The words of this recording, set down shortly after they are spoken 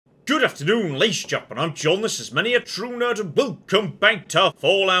Good afternoon, ladies and gentlemen, I'm John, this is Many a True Nerd, and welcome back to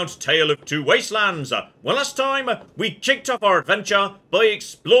Fallout Tale of Two Wastelands. Well, last time, we kicked off our adventure by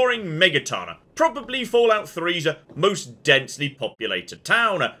exploring Megaton, probably Fallout 3's most densely populated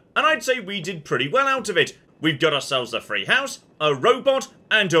town, and I'd say we did pretty well out of it. We've got ourselves a free house, a robot,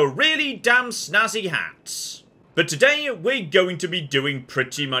 and a really damn snazzy hat. But today, we're going to be doing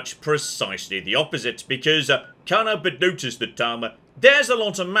pretty much precisely the opposite, because can't help but notice that there's a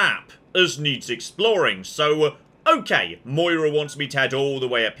lot of map as needs exploring, so okay, Moira wants me to head all the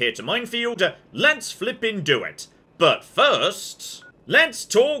way up here to Minefield, let's flippin' do it. But first, let's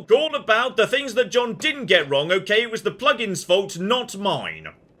talk all about the things that John didn't get wrong, okay? It was the plugin's fault, not mine.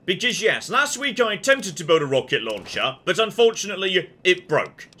 Because yes, last week I attempted to build a rocket launcher, but unfortunately it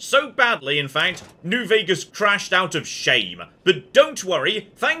broke. So badly, in fact, New Vegas crashed out of shame. But don't worry,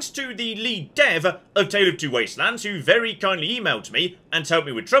 thanks to the lead dev of Tale of Two Wastelands, who very kindly emailed me and helped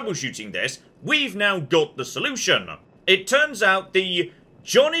me with troubleshooting this, we've now got the solution. It turns out the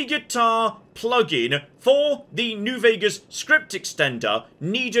Johnny Guitar plugin for the New Vegas script extender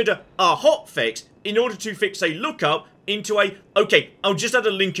needed a hotfix in order to fix a lookup into a... Okay, I'll just add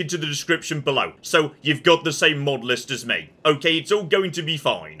a link into the description below, so you've got the same mod list as me. Okay, it's all going to be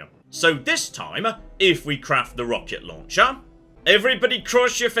fine. So this time, if we craft the rocket launcher, everybody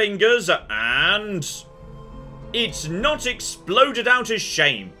cross your fingers, and... it's not exploded out as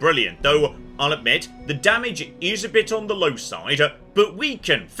shame. Brilliant, though I'll admit, the damage is a bit on the low side, but we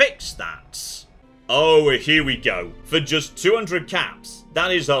can fix that. Oh, here we go. For just 200 caps,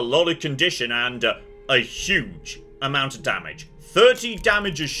 that is a lot of condition and a huge amount of damage. 30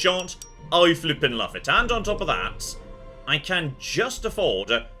 damage a shot, I flippin' love it. And on top of that, I can just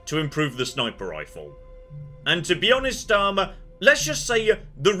afford to improve the sniper rifle. And to be honest, let's just say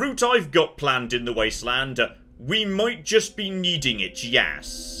the route I've got planned in the Wasteland, we might just be needing it,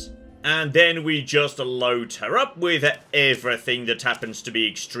 yes. And then we just load her up with everything that happens to be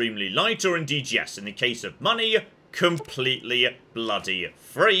extremely light, or indeed, yes, in the case of money, completely bloody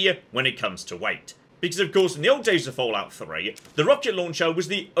free when it comes to weight. Because, of course, in the old days of Fallout 3, the rocket launcher was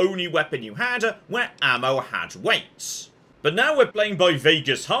the only weapon you had where ammo had weight. But now we're playing by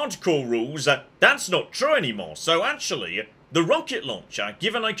Vegas hardcore rules, that's not true anymore. So actually, the rocket launcher,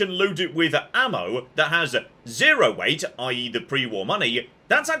 given I can load it with ammo that has 0 weight, i.e. the pre-war money,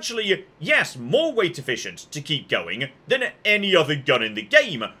 that's actually, yes, more weight efficient to keep going than any other gun in the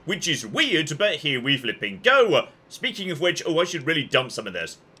game, which is weird, but here we flipping go. Speaking of which, oh, I should really dump some of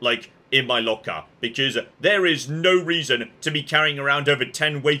this, like, in my locker, because there is no reason to be carrying around over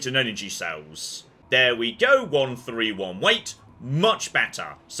 10 weight and energy cells. There we go, 131 weight, much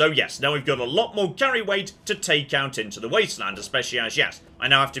better. So yes, now we've got a lot more carry weight to take out into the Wasteland, especially as, yes, I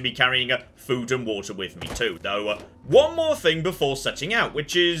now have to be carrying food and water with me too. Though, one more thing before setting out,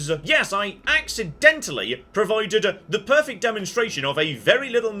 which is, yes, I accidentally provided the perfect demonstration of a very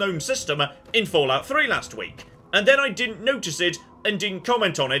little known system in Fallout 3 last week. And then I didn't notice it and didn't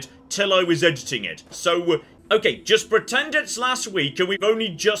comment on it till I was editing it. So, okay, just pretend it's last week and we've only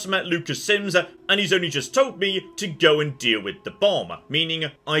just met Lucas Sims and he's only just told me to go and deal with the bomb, meaning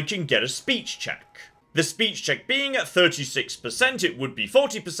I can get a speech check. The speech check being at 36%, it would be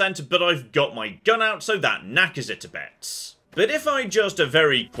 40%, but I've got my gun out, so that knackers it a bit. But if I just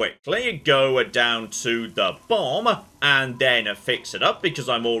very quickly go down to the bomb and then fix it up, because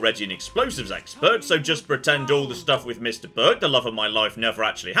I'm already an explosives expert, so just pretend all the stuff with Mr. Burke, the love of my life, never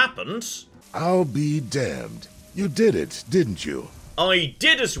actually happened. I'll be damned. You did it, didn't you? I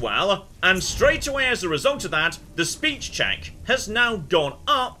did as well, and straight away as a result of that, the speech check has now gone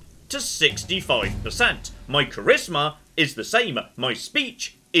up to 65%. My charisma is the same, my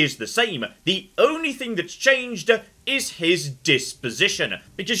speech is the same. The only thing that's changed is his disposition.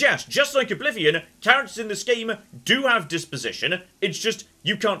 Because yes, just like Oblivion, characters in this game do have disposition, it's just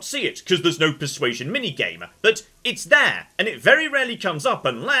you can't see it because there's no persuasion minigame. But it's there, and it very rarely comes up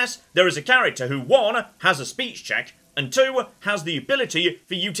unless there is a character who 1, has a speech check, and 2, has the ability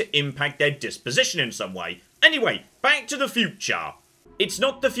for you to impact their disposition in some way. Anyway, back to the future. It's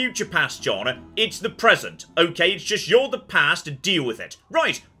not the future past, John, it's the present, okay? It's just you're the past, deal with it.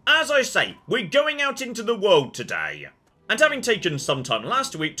 Right, as I say, we're going out into the world today. And having taken some time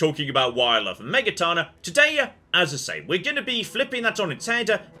last week talking about why I love Megaton, today, as I say, we're going to be flipping that on its head,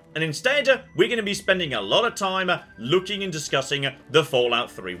 and instead, we're going to be spending a lot of time looking and discussing the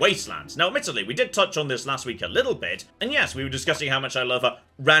Fallout 3 Wastelands. Now, admittedly, we did touch on this last week a little bit, and yes, we were discussing how much I love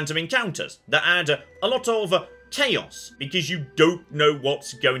random encounters that add a lot of chaos, because you don't know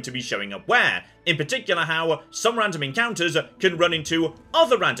what's going to be showing up where. In particular, how some random encounters can run into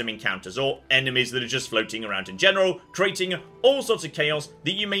other random encounters, or enemies that are just floating around in general, creating all sorts of chaos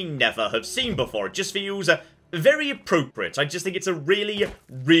that you may never have seen before. It just feels very appropriate. I just think it's a really,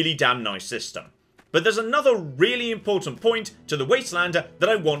 really damn nice system. But there's another really important point to the Wasteland that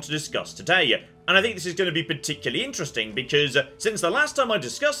I want to discuss today. And I think this is going to be particularly interesting because since the last time I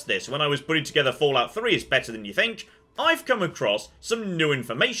discussed this, when I was putting together Fallout 3 is Better Than You Think, I've come across some new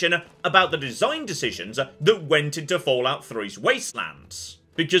information about the design decisions that went into Fallout 3's Wastelands.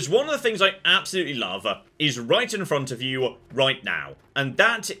 Because one of the things I absolutely love is right in front of you right now. And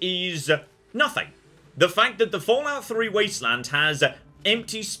that is nothing. The fact that the Fallout 3 Wasteland has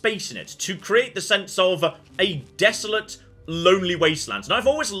empty space in it to create the sense of a desolate, lonely wasteland. And I've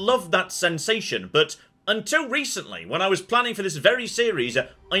always loved that sensation, but until recently, when I was planning for this very series,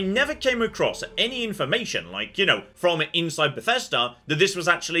 I never came across any information, like, you know, from inside Bethesda, that this was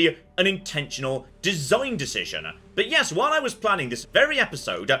actually an intentional design decision. But yes, while I was planning this very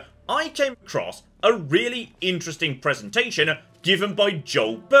episode, I came across a really interesting presentation given by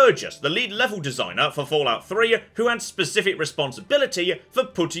Joel Burgess, the lead level designer for Fallout 3, who had specific responsibility for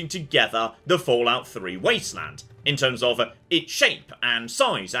putting together the Fallout 3 Wasteland, in terms of its shape and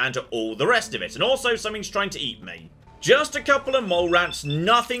size and all the rest of it, and also something's trying to eat me. Just a couple of mole rats,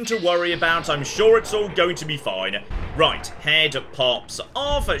 nothing to worry about, I'm sure it's all going to be fine. Right, head pops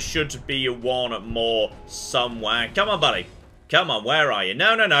off, should be one more somewhere. Come on, buddy. Come on, where are you?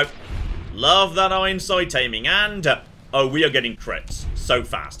 No, no, no. Love that iron sight aiming, and oh, we are getting crits so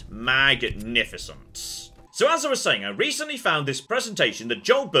fast. Magnificent. So as I was saying, I recently found this presentation that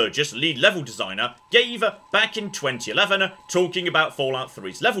Joel Burgess, lead level designer, gave back in 2011, talking about Fallout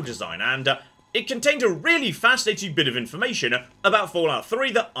 3's level design, and it contained a really fascinating bit of information about Fallout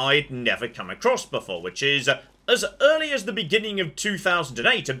 3 that I'd never come across before, which is as early as the beginning of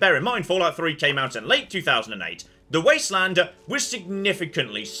 2008, and bear in mind Fallout 3 came out in late 2008, the Wasteland was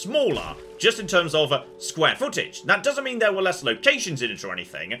significantly smaller, just in terms of square footage. That doesn't mean there were less locations in it or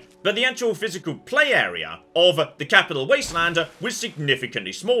anything, but the actual physical play area of the capital Wasteland was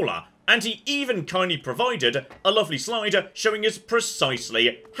significantly smaller. And he even kindly provided a lovely slide showing us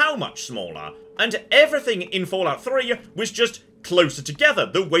precisely how much smaller. And everything in Fallout 3 was just closer together.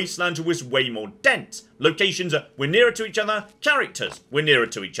 The Wasteland was way more dense. Locations were nearer to each other, characters were nearer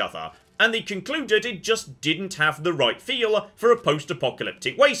to each other. And they concluded it just didn't have the right feel for a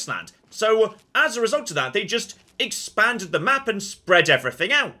post-apocalyptic wasteland. So, as a result of that, they just expanded the map and spread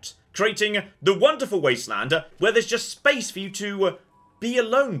everything out, creating the wonderful wasteland where there's just space for you to be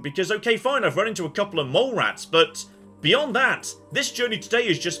alone. Because, okay, fine, I've run into a couple of mole rats, but beyond that, this journey today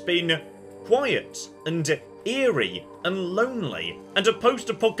has just been quiet and eerie and lonely. And a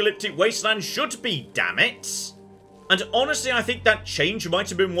post-apocalyptic wasteland should be, damn it. And honestly, I think that change might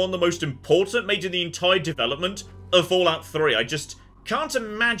have been one of the most important made in the entire development of Fallout 3. I just can't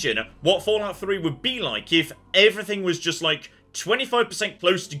imagine what Fallout 3 would be like if everything was just like 25%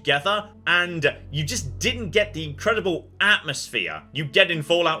 close together and you just didn't get the incredible atmosphere you get in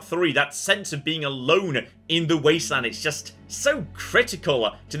Fallout 3, that sense of being alone in the wasteland. It's just so critical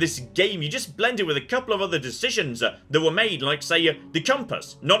to this game. You just blend it with a couple of other decisions that were made, like say the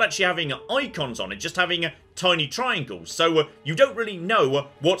compass, not actually having icons on it, just having tiny triangles, so you don't really know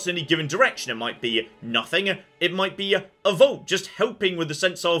what's in any given direction. It might be nothing, it might be a vault, just helping with the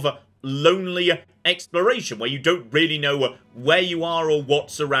sense of lonely exploration, where you don't really know where you are or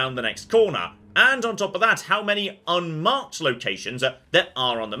what's around the next corner. And on top of that, how many unmarked locations there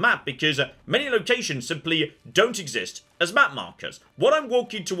are on the map, because many locations simply don't exist as map markers. What I'm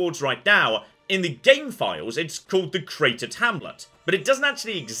walking towards right now, in the game files, it's called the Cratered Hamlet, but it doesn't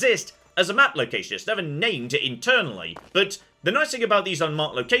actually exist as a map location. It's never named internally. But the nice thing about these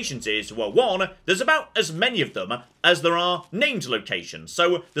unmarked locations is, well, one, there's about as many of them as there are named locations.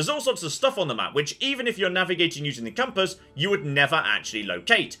 So there's all sorts of stuff on the map, which even if you're navigating using the compass, you would never actually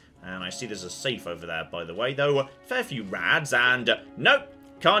locate. And I see there's a safe over there, by the way, though. Fair few rads, and nope,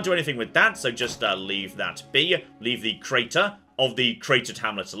 can't do anything with that, so just leave that be. Leave the crater of the Cratered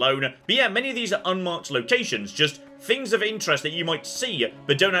Hamlet alone. But yeah, many of these are unmarked locations, just things of interest that you might see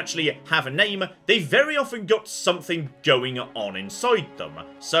but don't actually have a name. They very often got something going on inside them.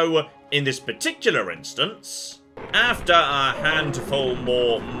 So in this particular instance, after a handful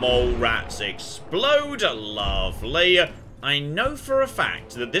more mole rats explode, lovely, I know for a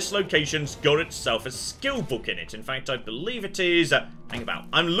fact that this location's got itself a skill book in it. In fact, I believe it is. Hang about.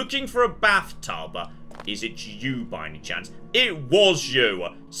 I'm looking for a bathtub. Is it you by any chance? It was you.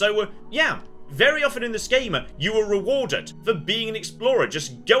 So, yeah, very often in this game, you are rewarded for being an explorer.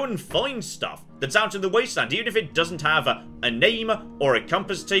 Just go and find stuff that's out in the wasteland, even if it doesn't have a name or a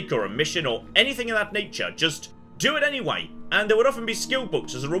compass tick or a mission or anything of that nature. Just do it anyway, and there would often be skill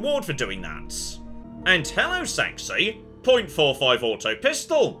books as a reward for doing that. And hello, sexy. .45 auto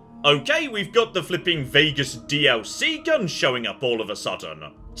pistol. Okay, we've got the flipping Vegas DLC gun showing up all of a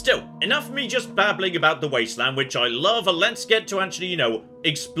sudden. Still, enough of me just babbling about the wasteland, which I love. Let's get to actually, you know,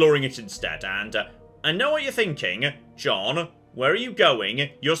 exploring it instead. And I know what you're thinking. John, where are you going?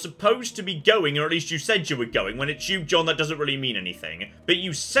 You're supposed to be going, or at least you said you were going. When it's you, John, that doesn't really mean anything. But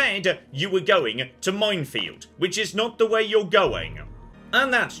you said you were going to Minefield, which is not the way you're going.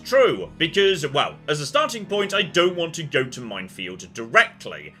 And that's true, because, well, as a starting point, I don't want to go to Minefield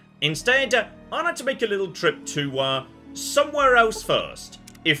directly. Instead, I'd like to make a little trip to, somewhere else first.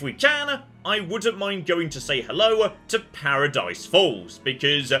 If we can, I wouldn't mind going to say hello to Paradise Falls,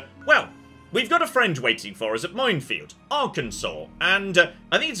 because, well, we've got a friend waiting for us at Minefield, Arkansas, and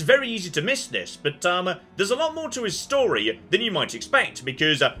I think it's very easy to miss this, but there's a lot more to his story than you might expect,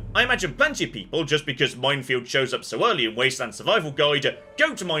 because I imagine plenty of people, just because Minefield shows up so early in Wasteland Survival Guide,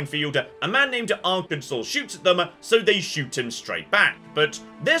 go to Minefield, a man named Arkansas shoots at them, so they shoot him straight back. But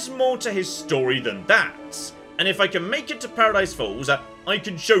there's more to his story than that, and if I can make it to Paradise Falls, I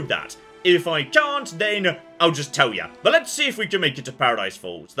can show that. If I can't, then I'll just tell you. But let's see if we can make it to Paradise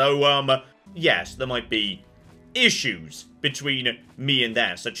Falls, though, yes, there might be issues between me and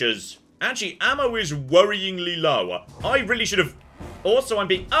there, such as... Actually, ammo is worryingly low. I really should have... Also, I'm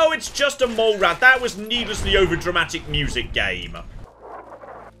being... Oh, it's just a mole rat. That was needlessly overdramatic music game.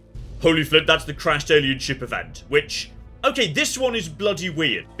 Holy flip, that's the crashed alien ship event, which... Okay, this one is bloody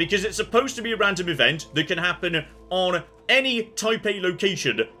weird, because it's supposed to be a random event that can happen on any Type A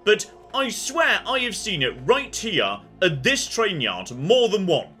location, but I swear I have seen it right here at this train yard more than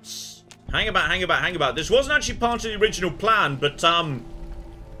once. Hang about. This wasn't actually part of the original plan, but,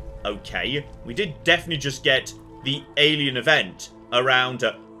 okay. We did definitely just get the alien event around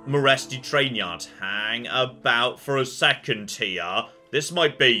Moresti train yard. Hang about for a second here. This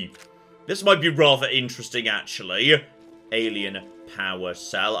might be rather interesting, actually. Alien power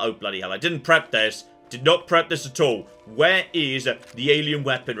cell. Oh, bloody hell. I didn't prep this. Did not prep this at all. Where is the alien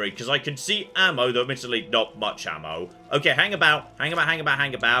weaponry? Because I can see ammo, though admittedly not much ammo. Okay, hang about.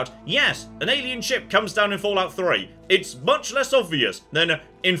 Yes, an alien ship comes down in Fallout 3. It's much less obvious than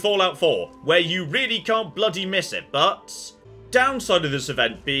in Fallout 4, where you really can't bloody miss it. But downside of this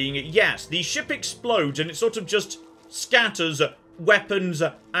event being, yes, the ship explodes and it sort of just scatters weapons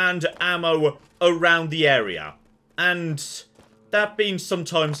and ammo around the area. And that means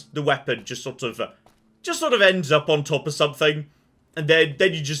sometimes the weapon just sort of ends up on top of something, and then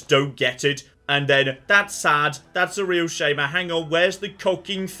you just don't get it, and then that's sad. That's a real shame. Hang on, where's the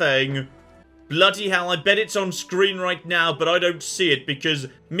cocking thing? Bloody hell, I bet it's on screen right now, but I don't see it because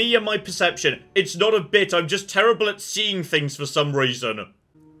me and my perception, it's not a bit. I'm just terrible at seeing things for some reason.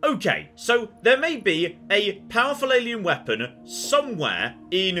 Okay, so there may be a powerful alien weapon somewhere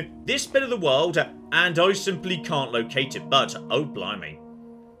in this bit of the world, and I simply can't locate it, but oh blimey.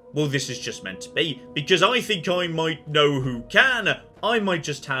 Well, this is just meant to be, because I think I might know who can. I might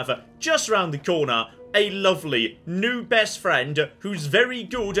just have, just round the corner, a lovely new best friend who's very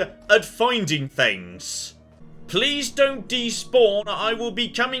good at finding things. Please don't despawn, I will be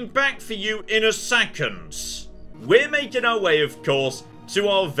coming back for you in a second. We're making our way, of course, to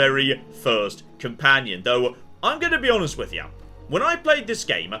our very first companion, though I'm going to be honest with you. When I played this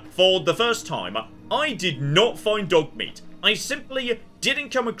game for the first time, I did not find dog meat. I simply didn't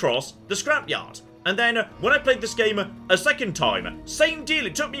come across the scrapyard. And then when I played this game a second time, same deal.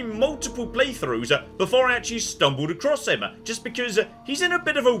 It took me multiple playthroughs before I actually stumbled across him, just because he's in a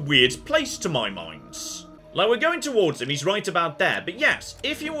bit of a weird place to my mind. Like, we're going towards him, he's right about there. But yes,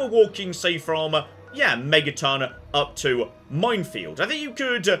 if you were walking, say, from, Megaton up to Minefield, I think you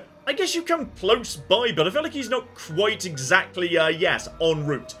could, I guess you come close by, but I feel like he's not quite exactly, en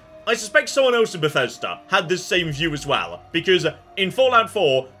route. I suspect someone else in Bethesda had this same view as well, because in Fallout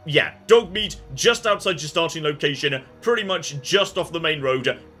 4, dog meat just outside your starting location, pretty much just off the main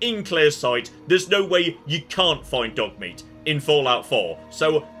road, in clear sight. There's no way you can't find dog meat in Fallout 4,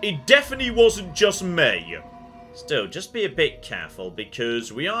 so it definitely wasn't just me. Still, just be a bit careful,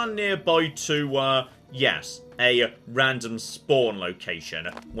 because we are nearby to, a random spawn location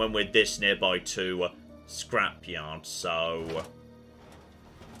when we're this nearby to Scrapyard, so...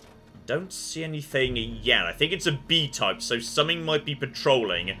 Don't see anything yet. I think it's a B-type, so something might be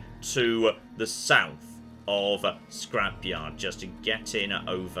patrolling to the south of Scrapyard just to get in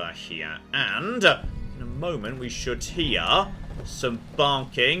over here. And in a moment we should hear some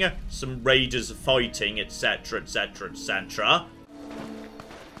barking, some raiders fighting, etc, etc, etc.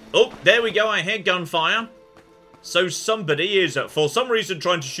 Oh, there we go, I hear gunfire. So somebody is, for some reason,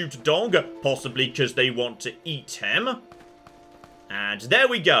 trying to shoot a dog, possibly because they want to eat him. And there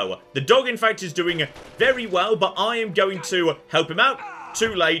we go. The dog, in fact, is doing very well, but I am going to help him out.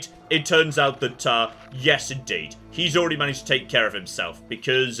 Too late. It turns out that, yes, indeed, he's already managed to take care of himself,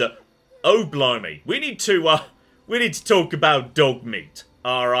 because, oh, blimey, we need to talk about dog meat,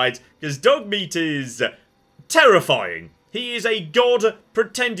 alright? Because dog meat is terrifying. He is a god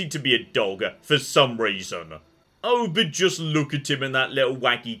pretending to be a dog for some reason. Oh, but just look at him and that little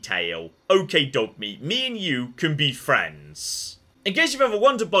waggy tail. Okay, dog meat, me and you can be friends. In case you've ever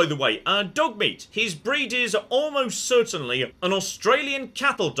wondered, by the way, dog meat, his breed is almost certainly an Australian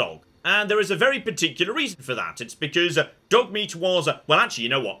cattle dog. And there is a very particular reason for that. It's because dog meat was, well, actually,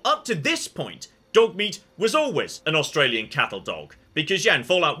 you know what? Up to this point, dog meat was always an Australian cattle dog. Because, yeah, in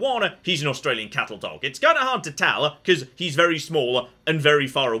Fallout 1, he's an Australian cattle dog. It's kind of hard to tell, because he's very small and very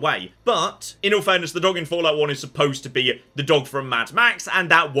far away. But, in all fairness, the dog in Fallout 1 is supposed to be the dog from Mad Max, and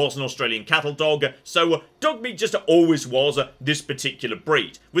that was an Australian cattle dog. So, dog meat just always was this particular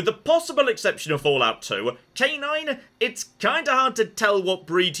breed. With the possible exception of Fallout 2, K9, it's kind of hard to tell what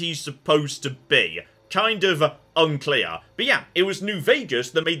breed he's supposed to be. Kind of unclear. But yeah, it was New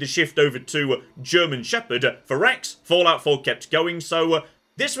Vegas that made the shift over to German Shepherd. For Rex, Fallout 4 kept going, so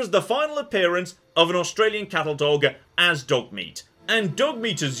this was the final appearance of an Australian cattle dog as dog meat. And dog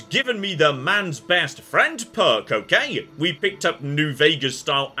meat has given me the man's best friend perk, okay? We picked up New Vegas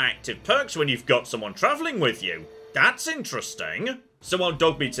style active perks when you've got someone travelling with you. That's interesting. So while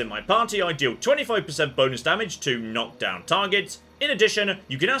dog meat's in my party, I deal 25% bonus damage to knock down targets. In addition,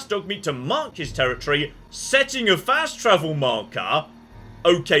 you can ask dog meat to mark his territory, setting a fast travel marker.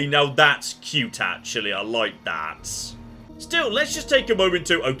 Okay, now that's cute actually, I like that. Still, let's just take a moment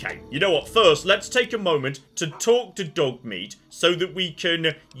to, okay, you know what, first, let's take a moment to talk to dog meat so that we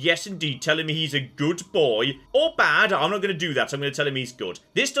can, yes indeed, tell him he's a good boy. Or bad, I'm not going to do that, I'm going to tell him he's good.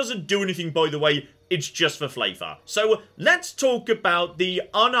 This doesn't do anything, by the way, it's just for flavour. So, let's talk about the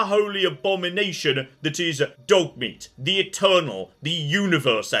unholy abomination that is dog meat, the eternal, the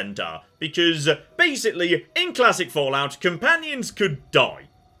universe ender. Because, basically, in classic Fallout, companions could die.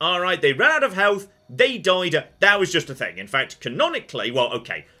 Alright, they ran out of health, they died, that was just a thing. In fact, canonically, well,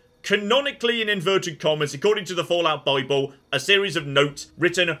 okay, canonically in inverted commas, according to the Fallout Bible, a series of notes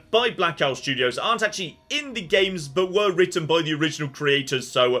written by Black Owl Studios aren't actually in the games, but were written by the original creators,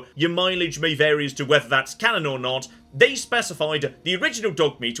 so your mileage may vary as to whether that's canon or not. They specified the original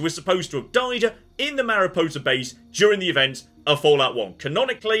dog meat was supposed to have died in the Mariposa base during the events of Fallout 1.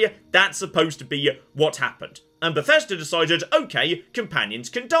 Canonically, that's supposed to be what happened. And Bethesda decided, okay, companions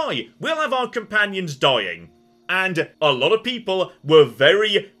can die. We'll have our companions dying. And a lot of people were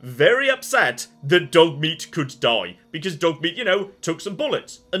very, very upset that dog meat could die. Because dog meat, you know, took some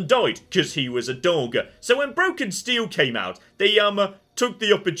bullets and died because he was a dog. So when Broken Steel came out, they took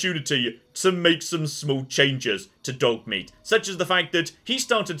the opportunity to make some small changes to dog meat. Such as the fact that he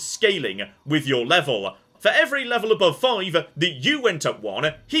started scaling with your level. For every level above 5 that you went up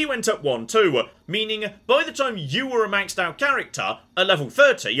 1, he went up 1 too. Meaning, by the time you were a maxed out character, at level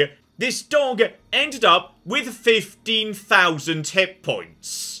 30, this dog ended up with 15,000 hit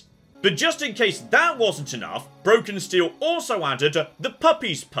points. But just in case that wasn't enough, Broken Steel also added the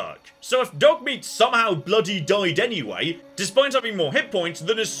Puppies perk. So if dog meat somehow bloody died anyway, despite having more hit points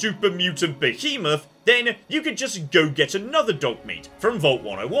than a super mutant behemoth, then you could just go get another dog meat from Vault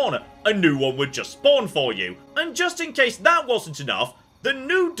 101. A new one would just spawn for you. And just in case that wasn't enough, the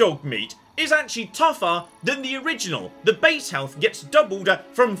new dog meat is actually tougher than the original. The base health gets doubled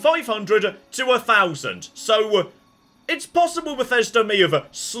from 500 to 1,000. So, it's possible Bethesda may have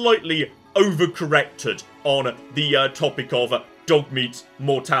slightly overcorrected on the topic of dog meat's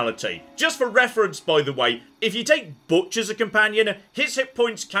mortality. Just for reference, by the way, if you take Butch as a companion, his hit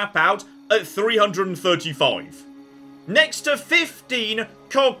points cap out at 335. Next to 15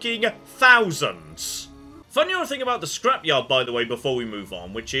 cocking thousands. Funny other thing about the scrapyard, by the way, before we move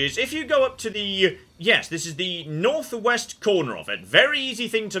on, which is, if you go up to the, yes, this is the northwest corner of it. Very easy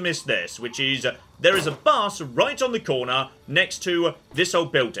thing to miss this, which is, there is a bus right on the corner next to this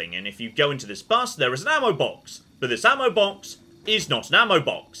old building. And if you go into this bus, there is an ammo box. But this ammo box is not an ammo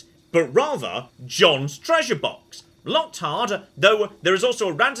box, but rather John's treasure box. Locked hard, though there is also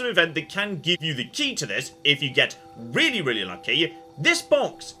a random event that can give you the key to this if you get really, really lucky. This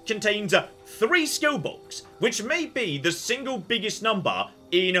box contains 3 skill books, which may be the single biggest number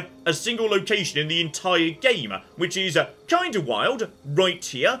in a single location in the entire game, which is kind of wild right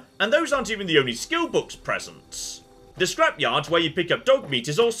here, and those aren't even the only skill books present. the scrapyard where you pick up dog meat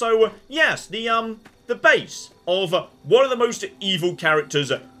is also, yes, the base of one of the most evil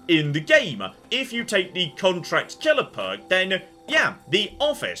characters in the game. If you take the contract killer perk, then yeah, the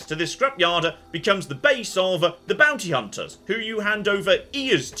office to this scrapyard becomes the base of the bounty hunters, who you hand over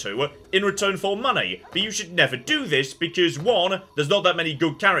ears to in return for money. But you should never do this because, one, there's not that many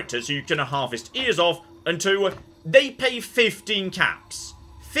good characters who you can harvest ears of, and two, they pay 15 caps.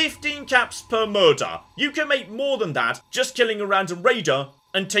 15 caps per murder. You can make more than that just killing a random raider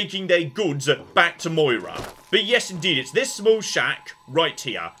and taking their goods back to Moira. But yes, indeed, it's this small shack right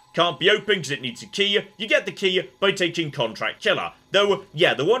here. Can't be opened because it needs a key. You get the key by taking Contract Killer. Though,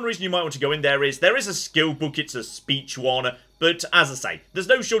 yeah, the one reason you might want to go in there is there is a skill book, it's a speech one. But, as I say, there's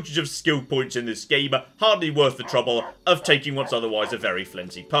no shortage of skill points in this game. Hardly worth the trouble of taking what's otherwise a very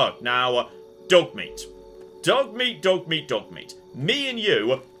flimsy perk. Now, dog meat. Dog meat, dog meat, dog meat. Me and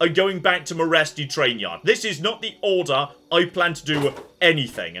you are going back to Moresti Train Yard. This is not the order I plan to do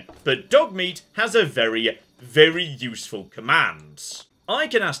anything. But dog meat has a very, very useful command. I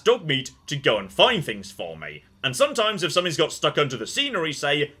can ask dog meat to go and find things for me. And sometimes if something's got stuck under the scenery,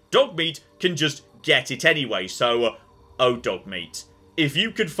 say, dog meat can just get it anyway. So, oh dog meat, if you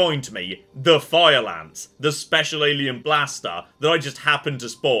could find me the Fire Lance, the special alien blaster that I just happened to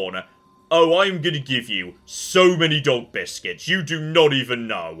spawn, oh, I'm gonna give you so many dog biscuits, you do not even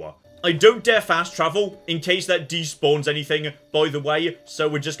know. I don't dare fast travel, in case that despawns anything, by the way, so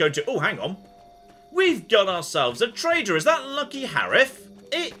we're just going to... Oh, hang on. We've got ourselves a trader, is that Lucky Harif?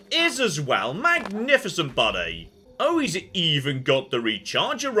 It is as well, magnificent buddy. Oh, he's even got the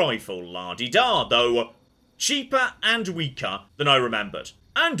recharger rifle, la-di-da, though cheaper and weaker than I remembered.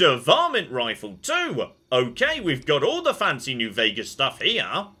 And a varmint rifle too. Okay, we've got all the fancy New Vegas stuff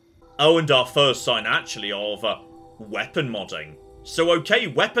here. Oh, and our first sign, actually, of weapon modding. So, okay,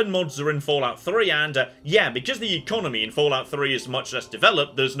 weapon mods are in Fallout 3, and, yeah, because the economy in Fallout 3 is much less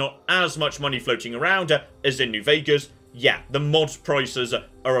developed, there's not as much money floating around as in New Vegas. Yeah, the mod prices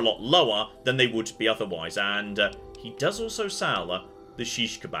are a lot lower than they would be otherwise, and he does also sell the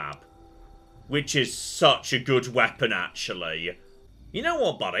shish kebab, which is such a good weapon, actually. You know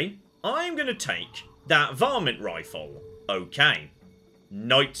what, buddy? I'm going to take that varmint rifle. Okay.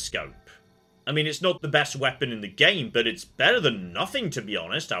 Night Scope. I mean, it's not the best weapon in the game, but it's better than nothing, to be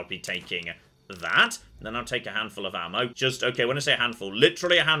honest. I'll be taking that. Then I'll take a handful of ammo. Just, okay, when I say a handful,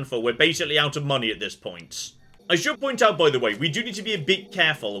 literally a handful. We're basically out of money at this point. I should point out, by the way, we do need to be a bit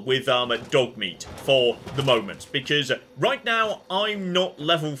careful with dog meat for the moment, because right now I'm not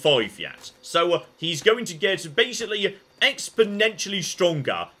level 5 yet. So he's going to get basically exponentially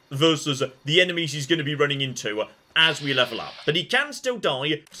stronger versus the enemies he's going to be running into as we level up. But he can still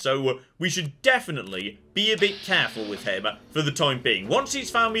die, so we should definitely be a bit careful with him for the time being. Once he's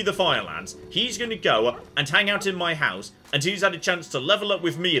found me the Fire Lance, he's going to go and hang out in my house until he's had a chance to level up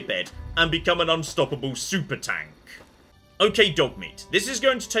with me a bit and become an unstoppable super tank. Okay, dog meat, this is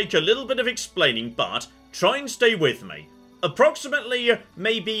going to take a little bit of explaining, but try and stay with me. Approximately,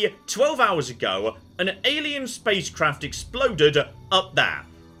 maybe 12 hours ago, an alien spacecraft exploded up there,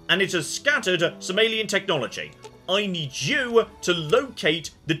 and it has scattered some alien technology. I need you to locate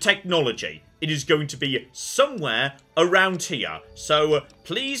the technology. It is going to be somewhere around here, so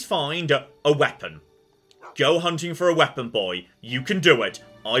please find a weapon. Go hunting for a weapon, boy. You can do it.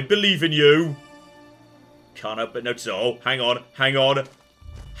 I believe in you. Can't help but notice. Oh, hang on, hang on.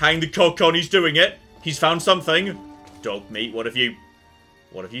 Hang the cock on, he's doing it. He's found something. Dog meat, what have you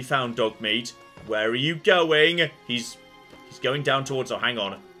found, dog meat? Where are you going? He's going down towards... Oh, hang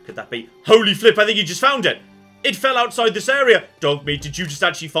on. Could that be... Holy flip, I think he just found it. It fell outside this area. Dog meat, did you just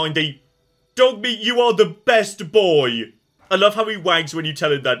actually find the... Dog meat, you are the best boy. I love how he wags when you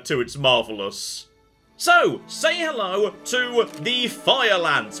tell him that too. It's marvellous. So, say hello to the Fire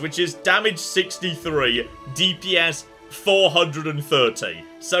Lance, which is damage 63, DPS 430.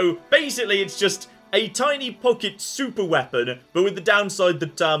 So, basically, it's just a tiny pocket super weapon, but with the downside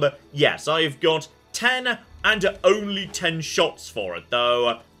that, yes, I've got 10 and only 10 shots for it,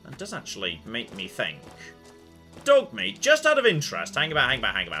 though that does actually make me think. Dog meat, just out of interest, hang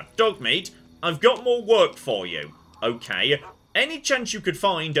about. Dog meat, I've got more work for you. Okay, any chance you could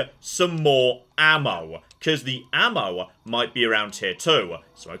find some more ammo? Because the ammo might be around here too.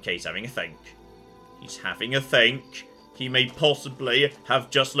 So, okay, he's having a think. He's having a think. He may possibly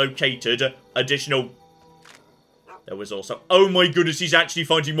have just located additional... There was also... Oh my goodness, he's actually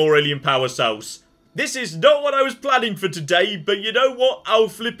finding more alien power cells. This is not what I was planning for today, but you know what? I'll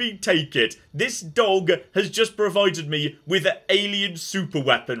flipping take it. This dog has just provided me with alien super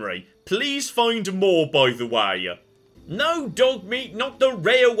weaponry. Please find more, by the way. No, dog meat, not the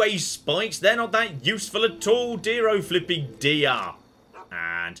railway spikes. They're not that useful at all, dear oh flipping dear.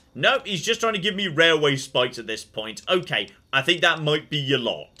 And, nope, he's just trying to give me railway spikes at this point. Okay, I think that might be your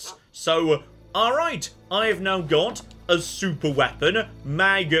lot. So, alright, I have now got a super weapon,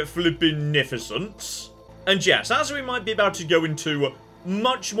 mag-flippin-nificent. And yes, as we might be about to go into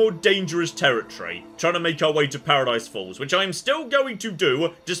much more dangerous territory, trying to make our way to Paradise Falls, which I am still going to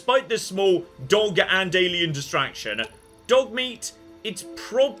do, despite this small dog and alien distraction. Dog meat, it's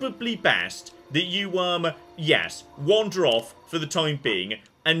probably best that you, yes, wander off for the time being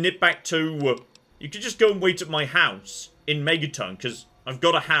and nip back to, you could just go and wait at my house in Megaton, because I've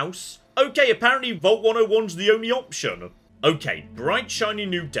got a house. Okay, apparently Vault 101's the only option. Okay, bright shiny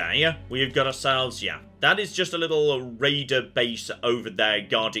new day. We have got ourselves, yeah, that is just a little raider base over there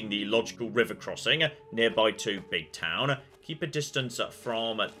guarding the logical river crossing nearby to Big Town. Keep a distance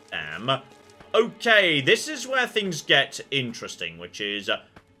from them. Okay, this is where things get interesting, which is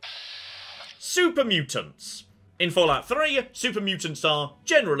super mutants. In Fallout 3, super mutants are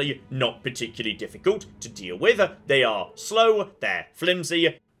generally not particularly difficult to deal with. They are slow, they're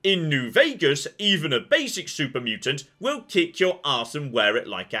flimsy. In New Vegas, even a basic super mutant will kick your ass and wear it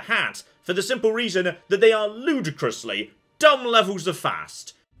like a hat, for the simple reason that they are ludicrously dumb levels of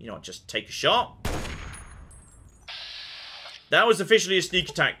fast. You know what, just take a shot. That was officially a sneak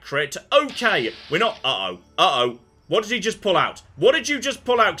attack crit. Okay, we're not... Uh-oh. What did he just pull out? What did you just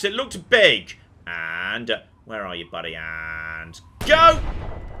pull out? Because it looked big. And... where are you, buddy? And... go!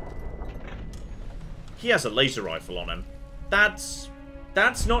 He has a laser rifle on him. That's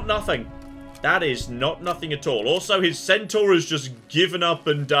not nothing. That is not nothing at all. Also, his centaur has just given up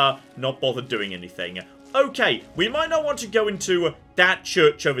and not bothered doing anything. Okay, we might not want to go into that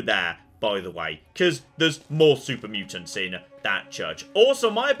church over there, by the way, because there's more super mutants in that church.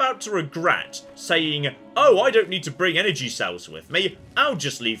 Also, am I about to regret saying, oh, I don't need to bring energy cells with me. I'll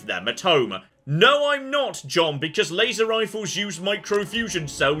just leave them at home. No, I'm not, John, because laser rifles use microfusion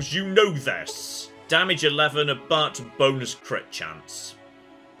cells. You know this. Damage 11, but bonus crit chance.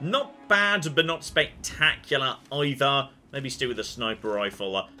 Not bad, but not spectacular either. Maybe stay with a sniper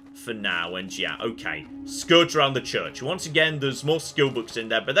rifle for now. And yeah, okay. Skirt around the church. Once again, there's more skill books in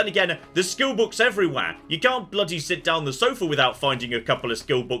there. But then again, there's skill books everywhere. You can't bloody sit down the sofa without finding a couple of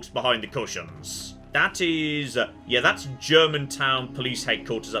skill books behind the cushions. That is... yeah, that's Germantown Police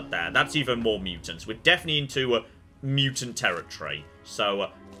Headquarters up there. That's even more mutants. We're definitely into mutant territory.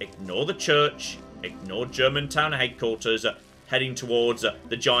 So, ignore the church. Ignore Germantown Headquarters. Heading towards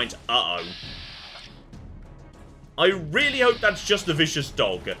the giant uh-oh. I really hope that's just the vicious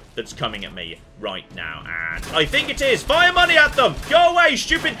dog that's coming at me right now. And I think it is. Fire money at them. Go away,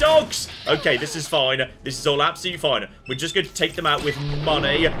 stupid dogs. Okay, this is fine. This is all absolutely fine. We're just going to take them out with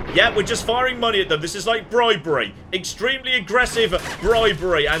money. Yeah, we're just firing money at them. This is like bribery. Extremely aggressive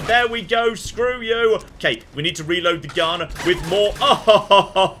bribery. And there we go. Screw you. Okay, we need to reload the gun with more.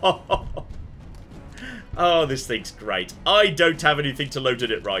 Oh, this thing's great. I don't have anything to load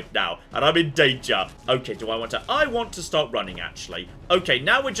in it right now, and I'm in danger. Okay, do I want to... I want to start running, actually. Okay,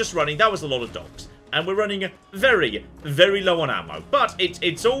 now we're just running. That was a lot of dogs. And we're running very, very low on ammo. But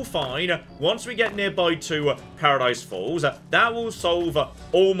it's all fine. Once we get nearby to Paradise Falls, that will solve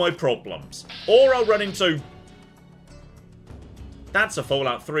all my problems. Or I'll run into... That's a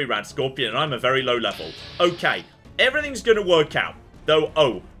Fallout 3 Rad Scorpion, and I'm a very low level. Okay, everything's going to work out. Though,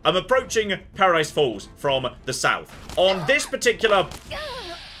 oh, I'm approaching Paradise Falls from the south. On this particular...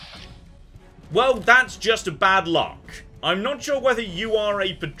 well, that's just bad luck. I'm not sure whether you are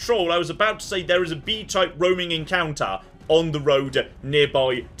a patrol. I was about to say there is a B-type roaming encounter on the road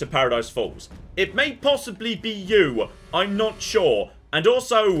nearby to Paradise Falls. It may possibly be you. I'm not sure. And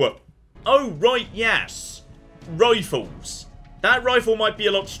also... oh, right, yes. Rifles. That rifle might be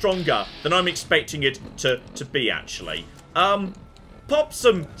a lot stronger than I'm expecting it to be, actually. Pop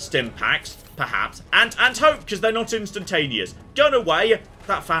some stim packs, perhaps, and hope, because they're not instantaneous. Gun away.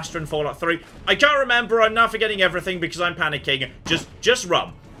 That faster in Fallout 3. I can't remember. I'm now forgetting everything because I'm panicking. Just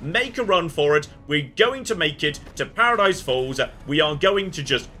run. Make a run for it. We're going to make it to Paradise Falls. We are going to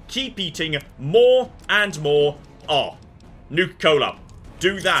just keep eating more and more. Oh, Nuka-Cola.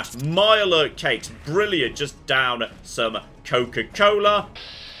 Do that. My alert cakes. Brilliant. Just down some Coca-Cola.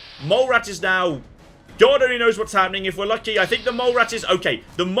 Mole Rat is now... God only knows what's happening. If we're lucky, I think the mole rat is... okay,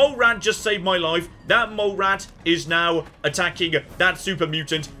 the mole rat just saved my life. That mole rat is now attacking that super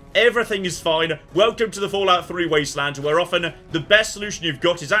mutant. Everything is fine. Welcome to the Fallout 3 Wasteland, where often the best solution you've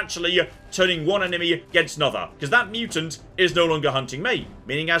got is actually turning one enemy against another. Because that mutant is no longer hunting me.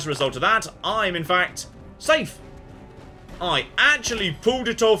 Meaning, as a result of that, I'm, in fact, safe. I actually pulled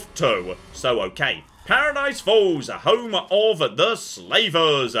it off too. So, okay. Paradise Falls, home of the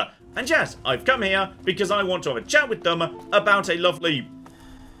slavers. And yes, I've come here because I want to have a chat with them about a lovely...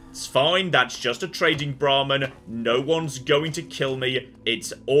 It's fine, that's just a trading Brahmin. No one's going to kill me.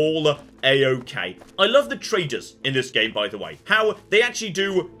 It's all a-okay. I love the traders in this game, by the way. How they actually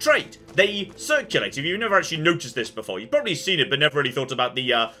do trade. They circulate. If you've never actually noticed this before, you've probably seen it but never really thought about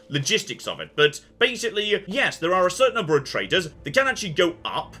the logistics of it. But basically, yes, there are a certain number of traders that can actually go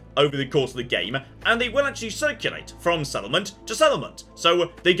up over the course of the game, and they will actually circulate from settlement to settlement.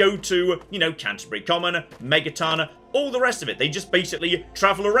 So they go to, you know, Canterbury Common, Megaton, all the rest of it. They just basically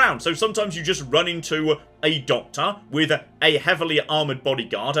travel around. So sometimes you just run into a doctor with a heavily armoured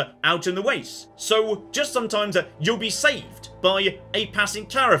bodyguard out in the wastes. So just sometimes you'll be saved by a passing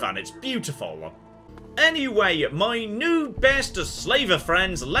caravan. It's beautiful. Anyway, my new best slaver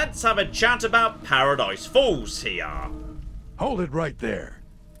friends, let's have a chat about Paradise Falls here. Hold it right there.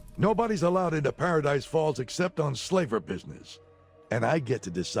 Nobody's allowed into Paradise Falls except on slaver business. And I get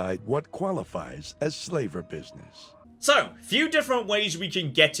to decide what qualifies as slaver business. So, few different ways we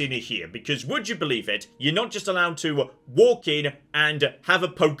can get in here, because would you believe it, you're not just allowed to walk in and have a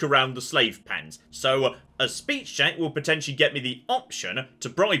poke around the slave pens. So, a speech check will potentially get me the option to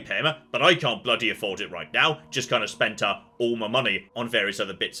bribe him, but I can't bloody afford it right now, just kind of spent all my money on various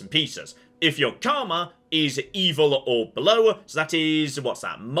other bits and pieces. If your karma is evil or below, so that is, what's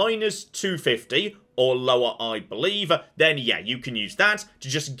that, minus 250, or lower, I believe, then yeah, you can use that to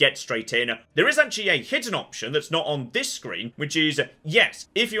just get straight in. There is actually a hidden option that's not on this screen, which is, yes,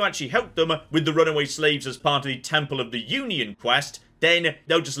 if you actually help them with the runaway slaves as part of the Temple of the Union quest, then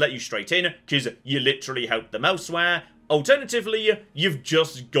they'll just let you straight in, because you literally helped them elsewhere. Alternatively, you've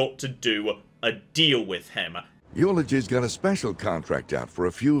just got to do a deal with him. Eulogy's got a special contract out for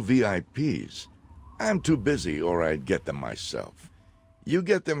a few VIPs. I'm too busy, or I'd get them myself. You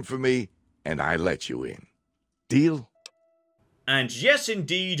get them for me, and I let you in. Deal? And yes,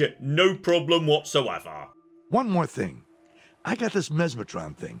 indeed, no problem whatsoever. One more thing. I got this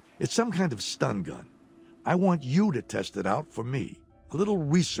mesmetron thing. It's some kind of stun gun. I want you to test it out for me. A little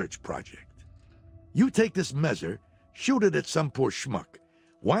research project. You take this measure, shoot it at some poor schmuck.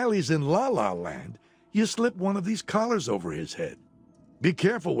 While he's in La La Land, you slip one of these collars over his head. Be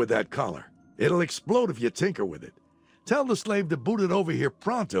careful with that collar. It'll explode if you tinker with it. Tell the slave to boot it over here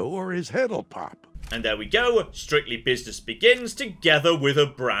pronto or his head'll pop. And there we go, strictly business begins together with a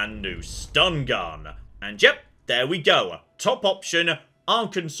brand new stun gun. And yep, there we go, top option,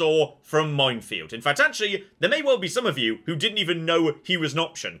 Arkansas from Minefield. In fact, actually, there may well be some of you who didn't even know he was an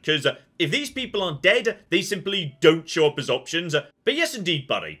option, because if these people are dead, they simply don't show up as options. But yes indeed,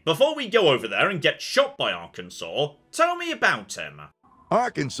 buddy, before we go over there and get shot by Arkansas, tell me about him.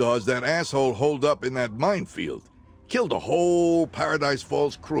 Arkansas is that asshole holed up in that minefield. Killed a whole Paradise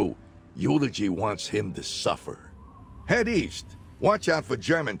Falls crew. Eulogy wants him to suffer. Head east. Watch out for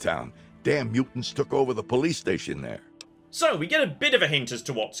Germantown. Damn mutants took over the police station there. So, we get a bit of a hint as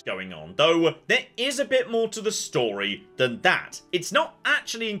to what's going on, though there is a bit more to the story than that. It's not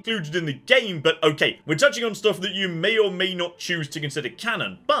actually included in the game, but okay, we're touching on stuff that you may or may not choose to consider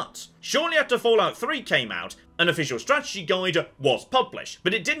canon, but shortly after Fallout 3 came out, an official strategy guide was published,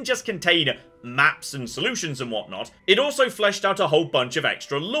 but it didn't just contain maps and solutions and whatnot, it also fleshed out a whole bunch of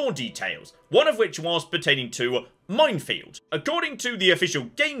extra lore details, one of which was pertaining to Minefield. According to the official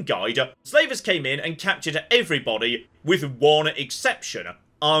game guide, slavers came in and captured everybody, with one exception,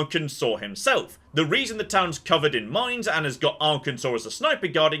 Arkansas himself. The reason the town's covered in mines and has got Arkansas as a sniper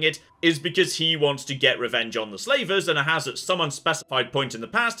guarding it is because he wants to get revenge on the slavers and has at some unspecified point in the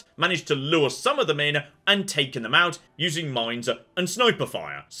past managed to lure some of them in and taken them out using mines and sniper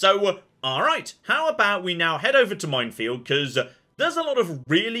fire. So, alright, how about we now head over to Minefield, because there's a lot of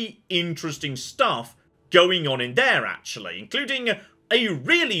really interesting stuff going on in there actually, including a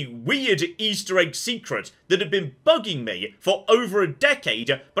really weird Easter egg secret that had been bugging me for over a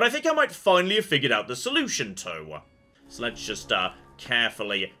decade, but I think I might finally have figured out the solution to. So let's just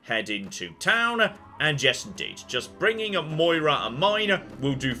carefully head into town, and yes indeed, just bringing Moira and mine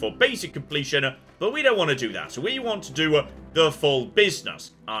will do for basic completion, but we don't want to do that, we want to do the full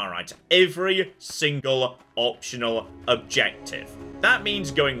business. Alright, every single optional objective. That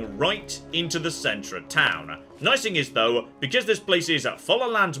means going right into the centre of town. Nice thing is though, because this place is full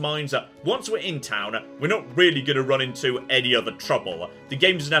of landmines, once we're in town, we're not really going to run into any other trouble. The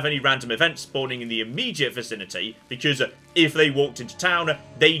game doesn't have any random events spawning in the immediate vicinity, because if they walked into town,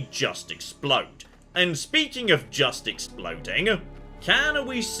 they just explode. And speaking of just exploding, Can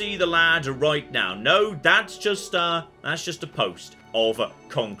we see the lad right now? No, that's just a post of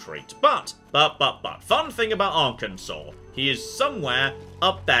concrete. But, fun thing about Arkansas, he is somewhere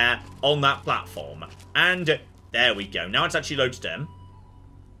up there on that platform. And there we go. Now it's actually loaded in.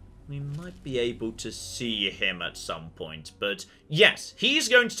 We might be able to see him at some point, but yes, he's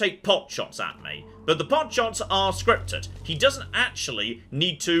going to take pot shots at me. But the pot shots are scripted. He doesn't actually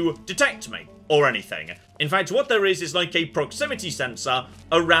need to detect me or anything. In fact, what there is like a proximity sensor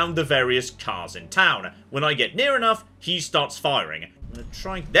around the various cars in town. When I get near enough, he starts firing. I'm gonna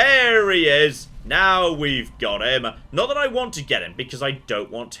try. There he is. Now we've got him. Not that I want to get him, because I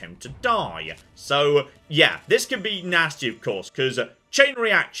don't want him to die. So, yeah, this can be nasty, of course, because chain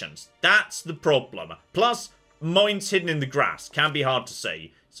reactions, that's the problem. Plus, mines hidden in the grass can be hard to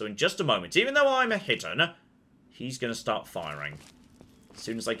see. So in just a moment, even though I'm hidden, he's going to start firing as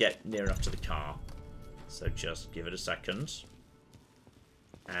soon as I get near enough to the car. So just give it a second.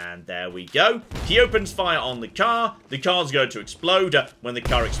 And there we go. He opens fire on the car. The car's going to explode. When the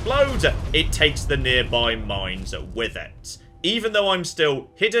car explodes, it takes the nearby mines with it. Even though I'm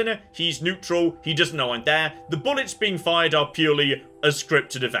still hidden, he's neutral, he doesn't know I'm there. The bullets being fired are purely a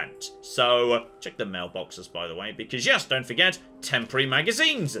scripted event. So, check the mailboxes, by the way, because yes, don't forget, temporary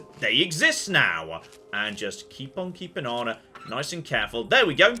magazines. They exist now. And just keep on keeping on, nice and careful. There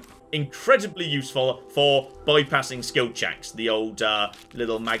we go. Incredibly useful for bypassing skill checks, the old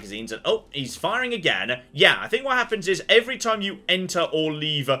little magazines. And oh, he's firing again. Yeah, I think what happens is every time you enter or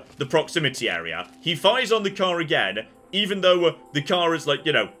leave the proximity area, he fires on the car again, even though the car is, like,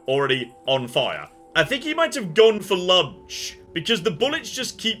 you know, already on fire. I think he might have gone for lunch, because the bullets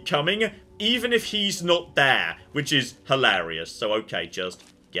just keep coming, even if he's not there, which is hilarious. So, okay, just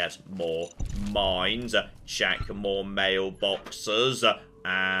get more mines, check more mailboxes,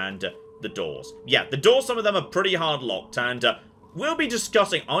 and the doors. Yeah, the doors, some of them are pretty hard locked, and we'll be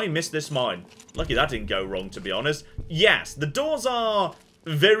discussing... I missed this mine. Lucky that didn't go wrong, to be honest. Yes, the doors are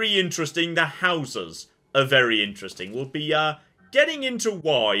very interesting. The houses are very interesting. We'll be getting into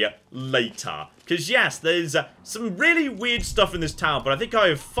why later. Because, yes, there's some really weird stuff in this town, but I think I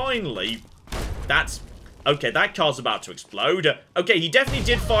have finally... That's... Okay, that car's about to explode. Okay, he definitely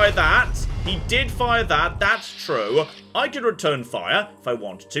did fire that. He did fire that. That's true. I could return fire if I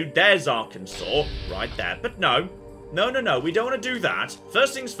wanted to. There's Arkansas right there. But no. No, we don't want to do that.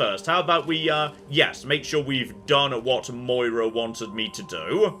 First things first, how about we, yes, make sure we've done what Moira wanted me to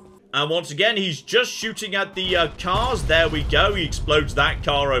do. And once again, he's just shooting at the cars. There we go. He explodes that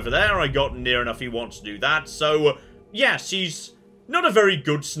car over there. I got near enough he wants to do that. So, yes, he's not a very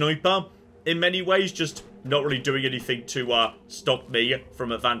good sniper in many ways. Just not really doing anything to stop me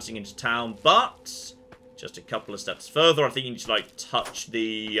from advancing into town. But just a couple of steps further, I think you need to, like, touch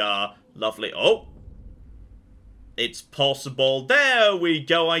the lovely... Oh! It's possible. There we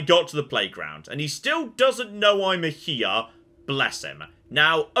go. I got to the playground. And he still doesn't know I'm here. Bless him.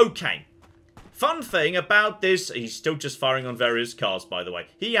 Now, okay. Fun thing about this, he's still just firing on various cars, by the way.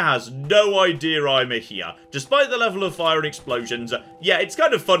 He has no idea I'm here. Despite the level of fire and explosions, yeah, it's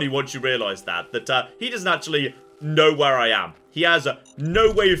kind of funny once you realise that he doesn't actually know where I am. He has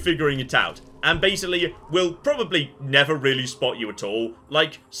no way of figuring it out. And basically, will probably never really spot you at all.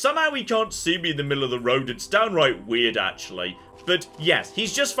 Like, somehow he can't see me in the middle of the road. It's downright weird, actually. But yes,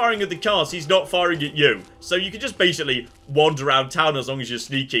 he's just firing at the cars. He's not firing at you. So you can just basically wander around town as long as you're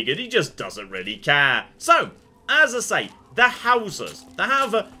sneaking. And he just doesn't really care. So, as I say, the houses. They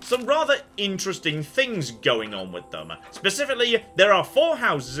have some rather interesting things going on with them. Specifically, there are 4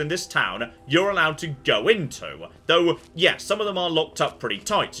 houses in this town you're allowed to go into. Though, yes, some of them are locked up pretty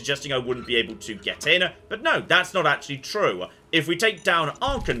tight, suggesting I wouldn't be able to get in. But no, that's not actually true. If we take down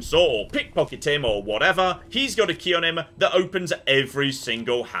Arkansas or pickpocket him or whatever, he's got a key on him that opens every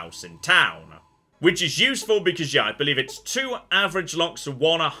single house in town. Which is useful because, yeah, I believe it's 2 average locks,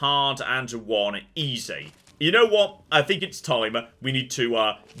 1 hard and 1 easy. You know what? I think it's time we need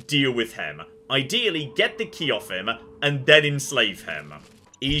to deal with him. Ideally, get the key off him and then enslave him.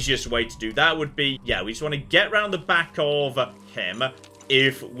 Easiest way to do that would be, yeah, we just want to get around the back of him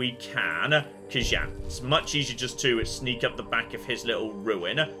if we can. Because, yeah, it's much easier just to sneak up the back of his little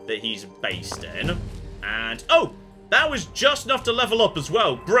ruin that he's based in. And, oh, that was just enough to level up as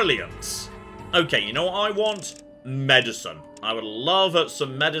well. Brilliant. Okay, you know what I want? Medicine. I would love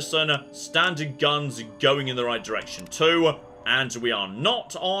some medicine. Standard guns going in the right direction too. And we are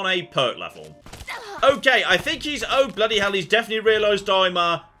not on a perk level. Okay, I think he's... Oh, bloody hell, he's definitely realised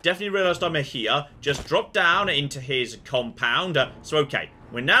I'm here. Just drop down into his compound. So, okay,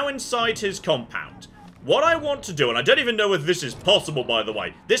 we're now inside his compound. What I want to do, and I don't even know whether this is possible, by the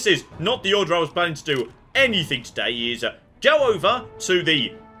way. This is not the order I was planning to do anything today, is go over to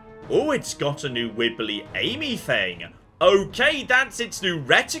the... Oh, it's got a new wibbly Amy thing. Okay, that's its new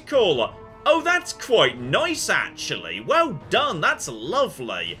reticle. Oh, that's quite nice, actually. Well done, that's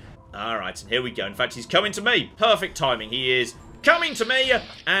lovely. Alright, and here we go. In fact, he's coming to me. Perfect timing. He is coming to me.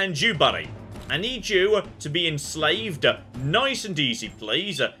 And you, buddy. I need you to be enslaved. Nice and easy,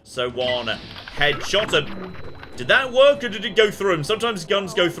 please. So one headshot. Did that work or did it go through him? Sometimes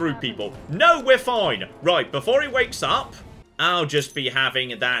guns go through people. No, we're fine. Right, before he wakes up, I'll just be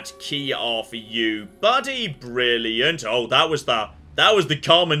having that key off you, buddy. Brilliant. Oh, that was the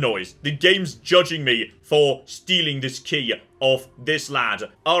karma noise. The game's judging me for stealing this key off this lad.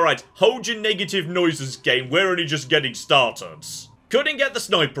 Alright, hold your negative noises, game. We're only just getting started. Couldn't get the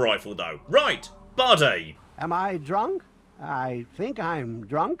sniper rifle, though. Right, buddy. Am I drunk? I think I'm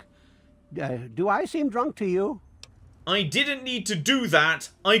drunk. Do I seem drunk to you? I didn't need to do that.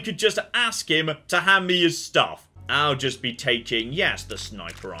 I could just ask him to hand me his stuff. I'll just be taking, yes, the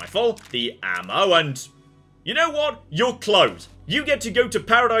sniper rifle, the ammo, and... You know what? You're clothes. You get to go to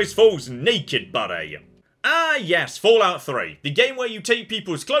Paradise Falls naked, buddy. Ah, yes, Fallout 3. The game where you take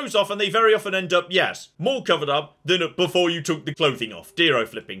people's clothes off and they very often end up, yes, more covered up than before you took the clothing off. Dear oh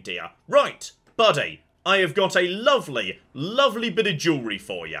flipping dear. Right, buddy, I have got a lovely, lovely bit of jewellery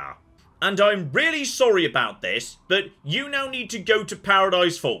for ya. And I'm really sorry about this, but you now need to go to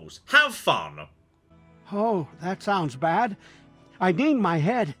Paradise Falls. Have fun. Oh, that sounds bad. I need my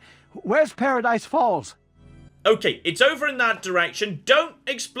head. Where's Paradise Falls? Okay, it's over in that direction. Don't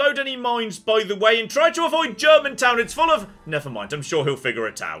explode any mines, by the way, and try to avoid Germantown. It's full of... Never mind, I'm sure he'll figure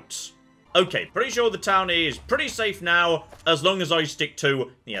it out. Okay, pretty sure the town is pretty safe now, as long as I stick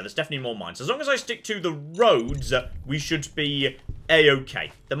to... Yeah, there's definitely more mines. As long as I stick to the roads, we should be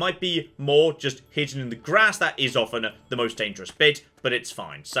A-okay. There might be more just hidden in the grass. That is often the most dangerous bit, but it's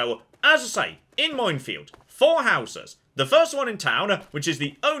fine. So, as I say, in Minefield, 4 houses. The first one in town, which is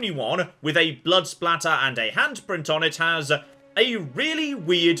the only one with a blood splatter and a handprint on it, has a really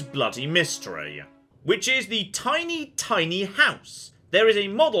weird bloody mystery, which is the tiny, tiny house. There is a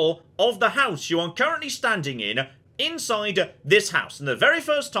model of the house you are currently standing in inside this house. And the very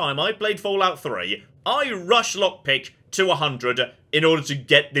first time I played Fallout 3, I rush lockpick to 100 in order to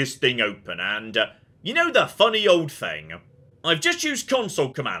get this thing open. And you know the funny old thing? I've just used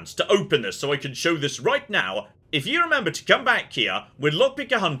console commands to open this so I can show this right now. If you remember to come back here with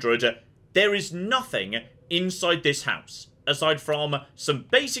lockpick 100, there is nothing inside this house, aside from some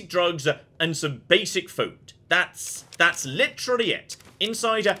basic drugs and some basic food. That's literally it.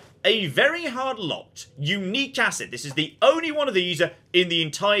 Inside a very hard-locked, unique asset. This is the only one of these in the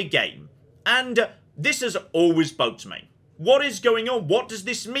entire game. And this has always bugged me. What is going on? What does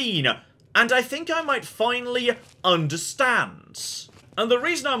this mean? And I think I might finally understand. And the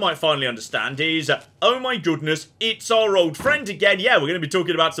reason I might finally understand is, oh my goodness, it's our old friend again. Yeah, we're going to be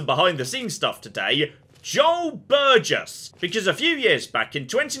talking about some behind-the-scenes stuff today. Joel Burgess. Because a few years back in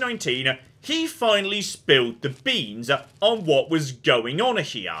 2019, he finally spilled the beans on what was going on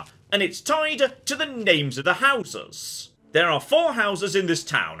here. And it's tied to the names of the houses. There are 4 houses in this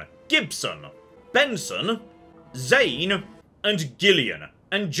town. Gibson, Benson, Zane, and Gillian.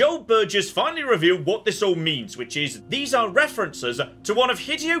 And Joel Burgess finally revealed what this all means, which is these are references to one of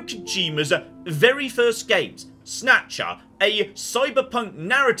Hideo Kojima's very first games, Snatcher, a cyberpunk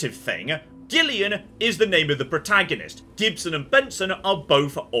narrative thing. Gillian is the name of the protagonist. Gibson and Benson are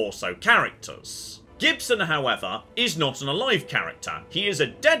both also characters. Gibson, however, is not an alive character. He is a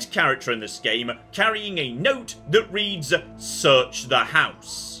dead character in this game, carrying a note that reads, "Search the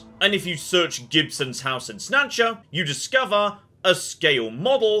house." And if you search Gibson's house in Snatcher, you discover a scale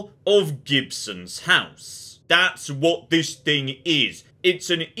model of Gibson's house. That's what this thing is.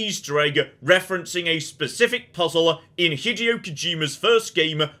 It's an Easter egg referencing a specific puzzle in Hideo Kojima's first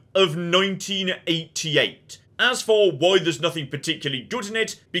game of 1988. As for why there's nothing particularly good in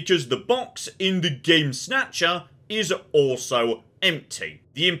it, because the box in the game Snatcher is also empty.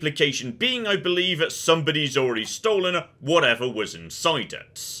 The implication being, I believe, somebody's already stolen whatever was inside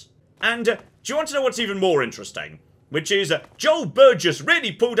it. And do you want to know what's even more interesting? Which is, Joel Burgess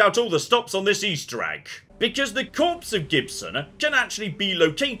really pulled out all the stops on this Easter egg. Because the corpse of Gibson can actually be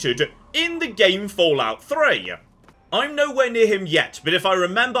located in the game Fallout 3. I'm nowhere near him yet, but if I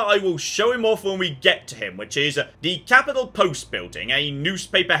remember I will show him off when we get to him, which is the Capitol Post building, a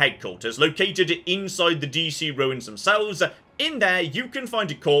newspaper headquarters located inside the DC ruins themselves. In there, you can find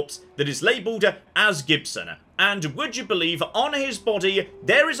a corpse that is labelled as Gibson. And would you believe, on his body,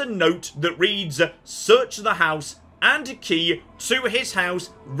 there is a note that reads, "Search the house," and a key to his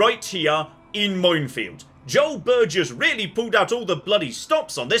house right here in Minefield. Joel Burgess really pulled out all the bloody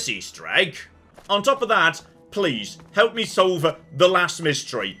stops on this Easter egg. On top of that, please, help me solve the last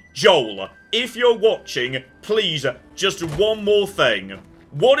mystery. Joel, if you're watching, please, just one more thing.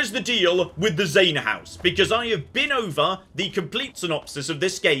 What is the deal with the Zane house? Because I have been over the complete synopsis of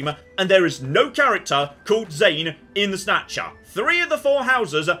this game, and there is no character called Zane in the Snatcher. 3 of the 4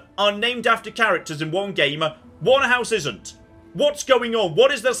 houses are named after characters in one game. One house isn't. What's going on?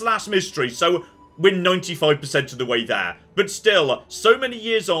 What is this last mystery? So, we're 95% of the way there. But still, so many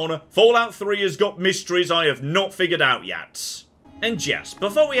years on, Fallout 3 has got mysteries I have not figured out yet. And yes,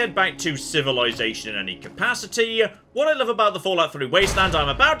 before we head back to civilization in any capacity, what I love about the Fallout 3 Wasteland I'm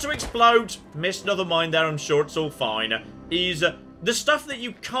about to explode, missed another mine there, I'm sure it's all fine, is the stuff that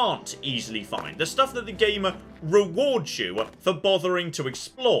you can't easily find. The stuff that the game rewards you for bothering to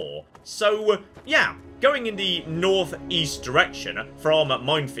explore. So, yeah, going in the northeast direction from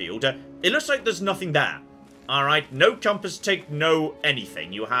Minefield, it looks like there's nothing there. Alright, no compass tick, no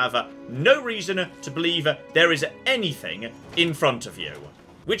anything. You have no reason to believe there is anything in front of you.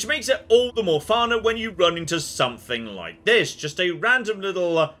 Which makes it all the more fun when you run into something like this. Just a random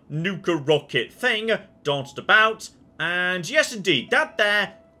little nuka rocket thing dotted about. And yes, indeed,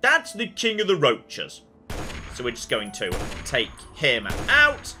 that's the king of the roaches. So we're just going to take him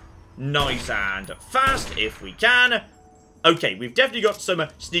out. Nice and fast, if we can. Okay, we've definitely got some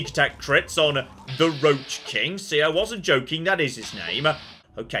sneak attack crits on the Roach King. See, I wasn't joking, that is his name.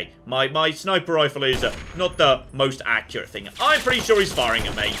 Okay, my sniper rifle is not the most accurate thing. I'm pretty sure he's firing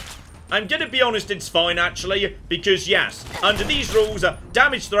at me. I'm gonna be honest, it's fine, actually, because, yes, under these rules,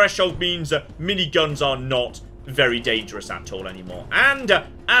 damage threshold means miniguns are not very dangerous at all anymore. And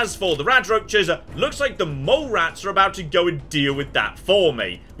as for the rad roaches, looks like the mole rats are about to go and deal with that for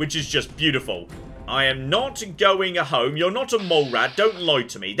me, which is just beautiful. I am not going home. You're not a mole rat. Don't lie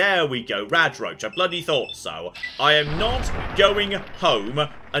to me. There we go. Rad roach. I bloody thought so. I am not going home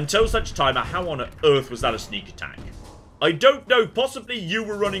until such time. How on earth was that a sneak attack? I don't know. Possibly you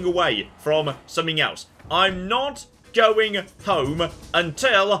were running away from something else. I'm not going home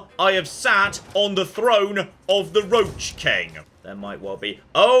until I have sat on the throne of the Roach King. There might well be.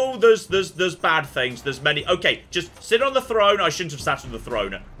 Oh, there's bad things. There's many. Okay, just sit on the throne. I shouldn't have sat on the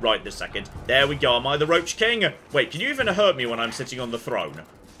throne right this second. There we go. Am I the Roach King? Wait, can you even hurt me when I'm sitting on the throne?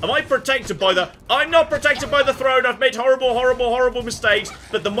 Am I protected by the... I'm not protected by the throne. I've made horrible, horrible, horrible mistakes.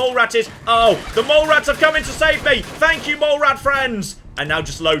 But the mole rat is... Oh, the mole rats have come in to save me. Thank you, mole rat friends. And now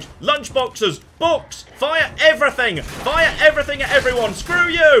just load lunchboxes, books, fire everything at everyone. Screw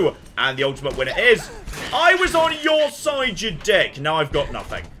you. And the ultimate winner is... I was on your side, you dick. Now I've got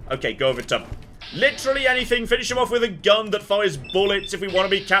nothing. Okay, go over to literally anything. Finish him off with a gun that fires bullets if we want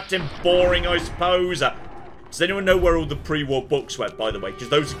to be Captain Boring, I suppose. Does anyone know where all the pre-war books went, by the way? Because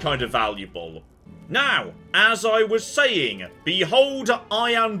those are kind of valuable. Now, as I was saying, behold,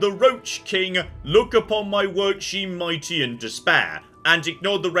 I am the Roach King. Look upon my works, ye mighty in despair. And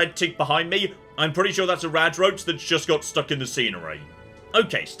ignore the red tick behind me. I'm pretty sure that's a rad roach that's just got stuck in the scenery.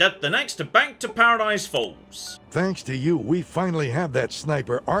 Okay, step the next back to Paradise Falls. Thanks to you, we finally have that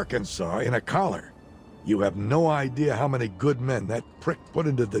sniper Arkansas in a collar. You have no idea how many good men that prick put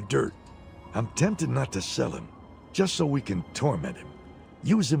into the dirt. I'm tempted not to sell him, just so we can torment him.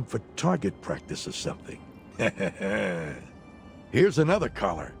 Use him for target practice or something. Here's another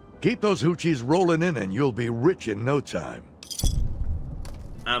collar. Keep those hoochies rolling in and you'll be rich in no time.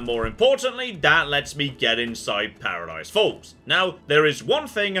 And more importantly, that lets me get inside Paradise Falls. Now, there is one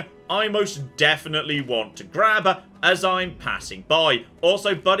thing I most definitely want to grab as I'm passing by.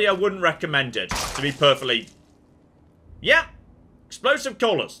 Also, buddy, I wouldn't recommend it, to be perfectly... Yeah, explosive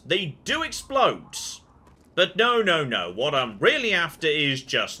collars. They do explode. But no. What I'm really after is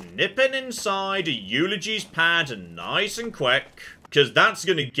just nipping inside a Eulogies pad nice and quick, because that's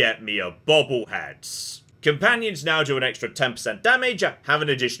going to get me a bobblehead. Companions now do an extra 10% damage, have an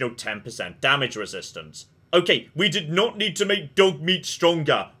additional 10% damage resistance. Okay, we did not need to make dog meat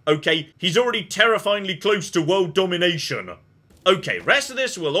stronger. Okay, he's already terrifyingly close to world domination. Okay, rest of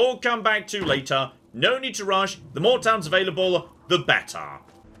this we'll all come back to later. No need to rush. The more towns available, the better.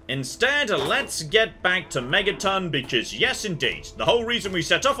 Instead, let's get back to Megaton because yes indeed, the whole reason we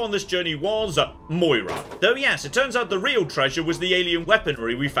set off on this journey was Moira. Though yes, it turns out the real treasure was the alien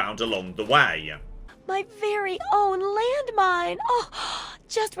weaponry we found along the way. My very own landmine! Oh,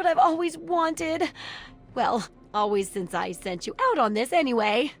 just what I've always wanted. Well, always since I sent you out on this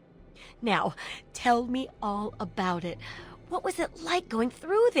anyway. Now, tell me all about it. What was it like going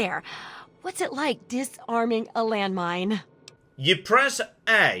through there? What's it like disarming a landmine? You press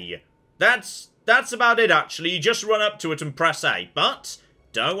A. That's about it actually. You just run up to it and press A. But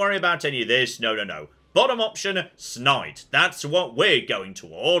don't worry about any of this. No. Bottom option, snide. That's what we're going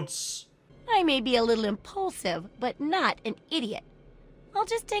towards. I may be a little impulsive, but not an idiot. I'll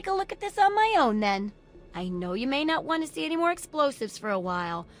just take a look at this on my own then. I know you may not want to see any more explosives for a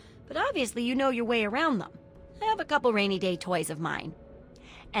while, but obviously you know your way around them. I have a couple rainy day toys of mine.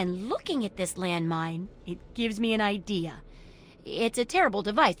 And looking at this landmine, it gives me an idea. It's a terrible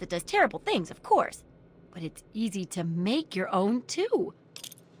device that does terrible things, of course, but it's easy to make your own too.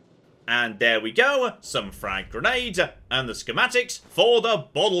 And there we go, some frag grenades and the schematics for the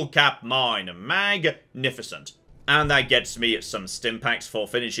bottle cap mine. Magnificent. And that gets me some stim packs for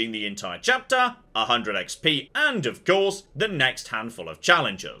finishing the entire chapter, 100 XP, and of course, the next handful of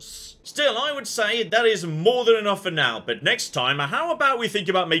challenges. Still, I would say that is more than enough for now, but next time, how about we think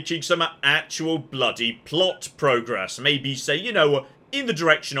about making some actual bloody plot progress? Maybe, say, you know, in the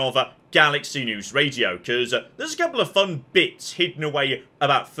direction of Galaxy News Radio, because there's a couple of fun bits hidden away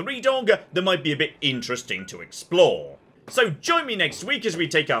about Three Dog that might be a bit interesting to explore. So join me next week as we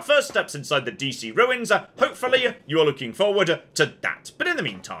take our first steps inside the DC ruins. Hopefully you are looking forward to that. But in the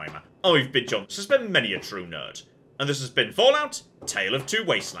meantime, I've been John. This has been many a true nerd. And this has been Fallout, Tale of Two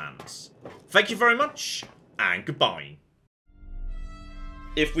Wastelands. Thank you very much, and goodbye.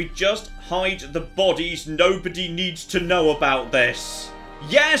 If we just hide the bodies, nobody needs to know about this.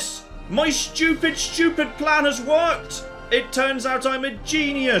 Yes! My stupid plan has worked! It turns out I'm a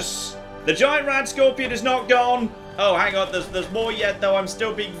genius! The giant rat scorpion is not gone! Oh, hang on, there's more yet, though. I'm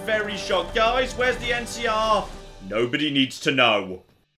still being very shocked. Guys, where's the NCR? Nobody needs to know.